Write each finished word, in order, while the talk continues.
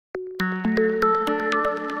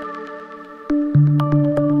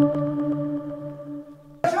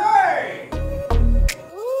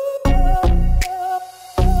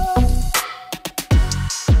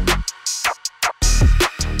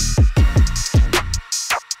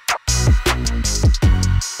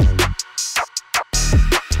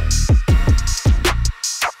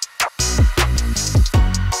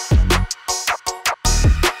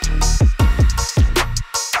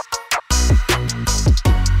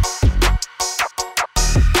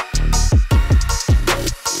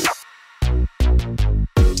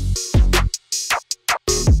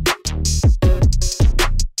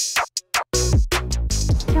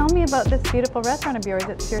this beautiful restaurant of yours.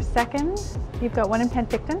 It's your second. You've got one in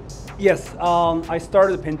Penticton. Yes, I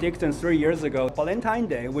started Penticton 3 years ago. Valentine's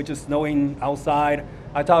Day, which is snowing outside.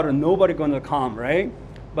 I thought nobody going to come, right?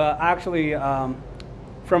 But actually,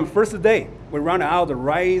 from first day, we run out the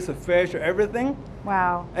rice, the fish, everything.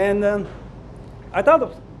 Wow. And I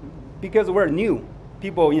thought because we're new,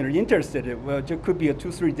 people interested, well, it could be a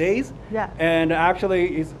 2-3 days. Yeah. And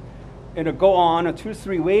actually, it'll go on a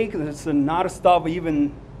 2-3 weeks. It's not stop,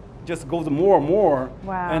 even just goes more and more.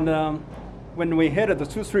 Wow. And when we hit the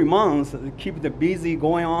 2-3 months, keep the busy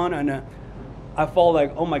going on, and I felt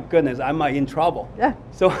like, oh my goodness, I'm in trouble. Yeah.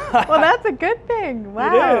 So well, that's a good thing.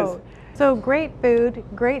 Wow. It is. So great food,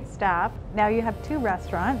 great staff. Now you have 2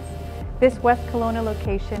 restaurants. This West Kelowna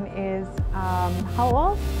location is how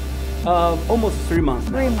old? Almost 3 months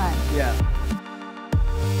now. 3 months. Yeah.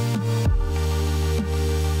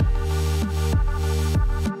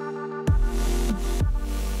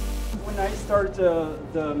 When I started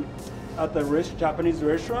at the Japanese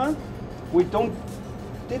restaurant,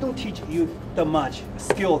 they don't teach you that much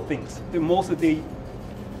skill things. They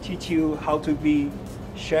teach you how to be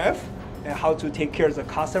chef and how to take care of the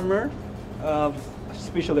customer,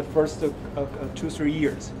 especially the first 2-3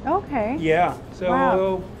 years. Okay. Yeah. So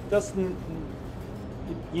wow. that's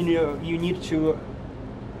you need to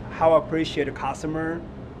how appreciate a customer,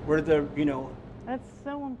 where the That's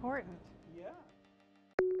so important.